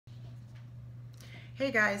Hey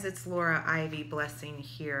guys, it's Laura Ivy Blessing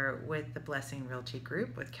here with the Blessing Realty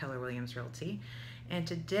Group with Keller Williams Realty. And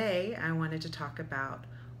today I wanted to talk about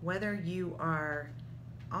whether you are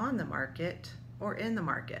on the market or in the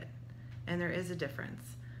market. And there is a difference.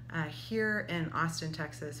 Here in Austin,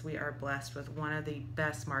 Texas, we are blessed with one of the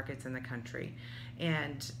best markets in the country.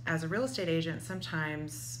 And as a real estate agent,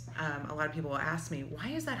 sometimes a lot of people will ask me, why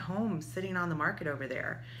is that home sitting on the market over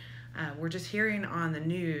there? We're just hearing on the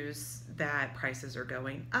news that prices are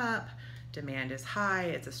going up, demand is high,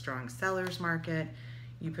 it's a strong seller's market.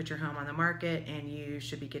 You put your home on the market and you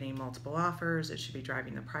should be getting multiple offers, it should be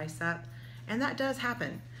driving the price up. And that does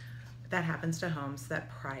happen. That happens to homes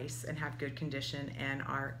that price and have good condition and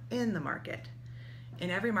are in the market.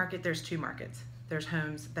 In every market, there's two markets. There's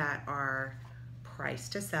homes that are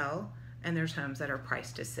priced to sell and there's homes that are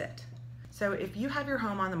priced to sit. So if you have your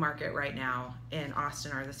home on the market right now in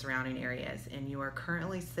Austin or the surrounding areas and you are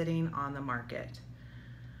currently sitting on the market,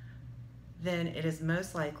 then it is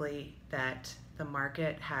most likely that the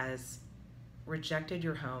market has rejected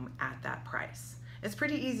your home at that price. It's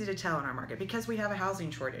pretty easy to tell in our market because we have a housing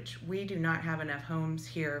shortage. We do not have enough homes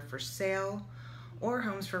here for sale or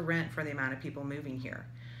homes for rent for the amount of people moving here.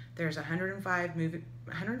 There's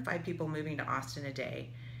 105 people moving to Austin a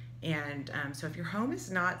day. And so if your home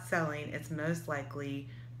is not selling, it's most likely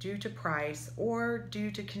due to price or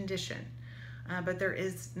due to condition. But there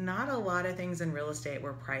is not a lot of things in real estate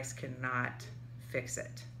where price cannot fix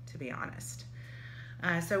it, to be honest.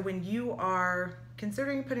 So when you are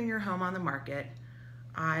considering putting your home on the market,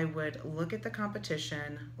 I would look at the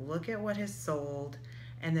competition, look at what has sold,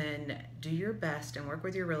 and then do your best and work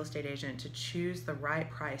with your real estate agent to choose the right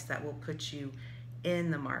price that will put you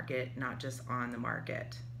in the market, not just on the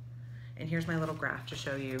market. And here's my little graph to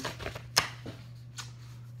show you.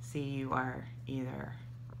 See, you are either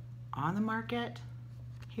on the market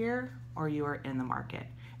here or you are in the market.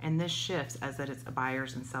 And this shifts as that it's a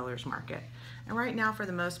buyer's and seller's market. And right now, for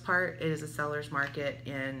the most part, it is a seller's market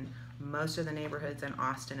in most of the neighborhoods in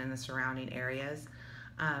Austin and the surrounding areas.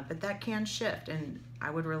 But that can shift, and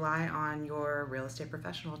I would rely on your real estate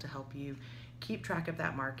professional to help you keep track of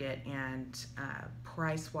that market and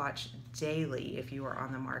price watch daily if you are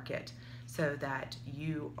on the market, so that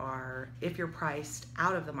if you're priced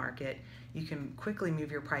out of the market, you can quickly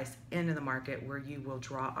move your price into the market where you will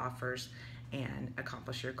draw offers and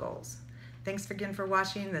accomplish your goals. Thanks again for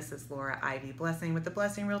watching. This is Laura Ivy Blessing with the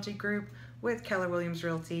Blessing Realty Group with Keller Williams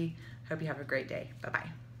Realty. Hope you have a great day. Bye-bye.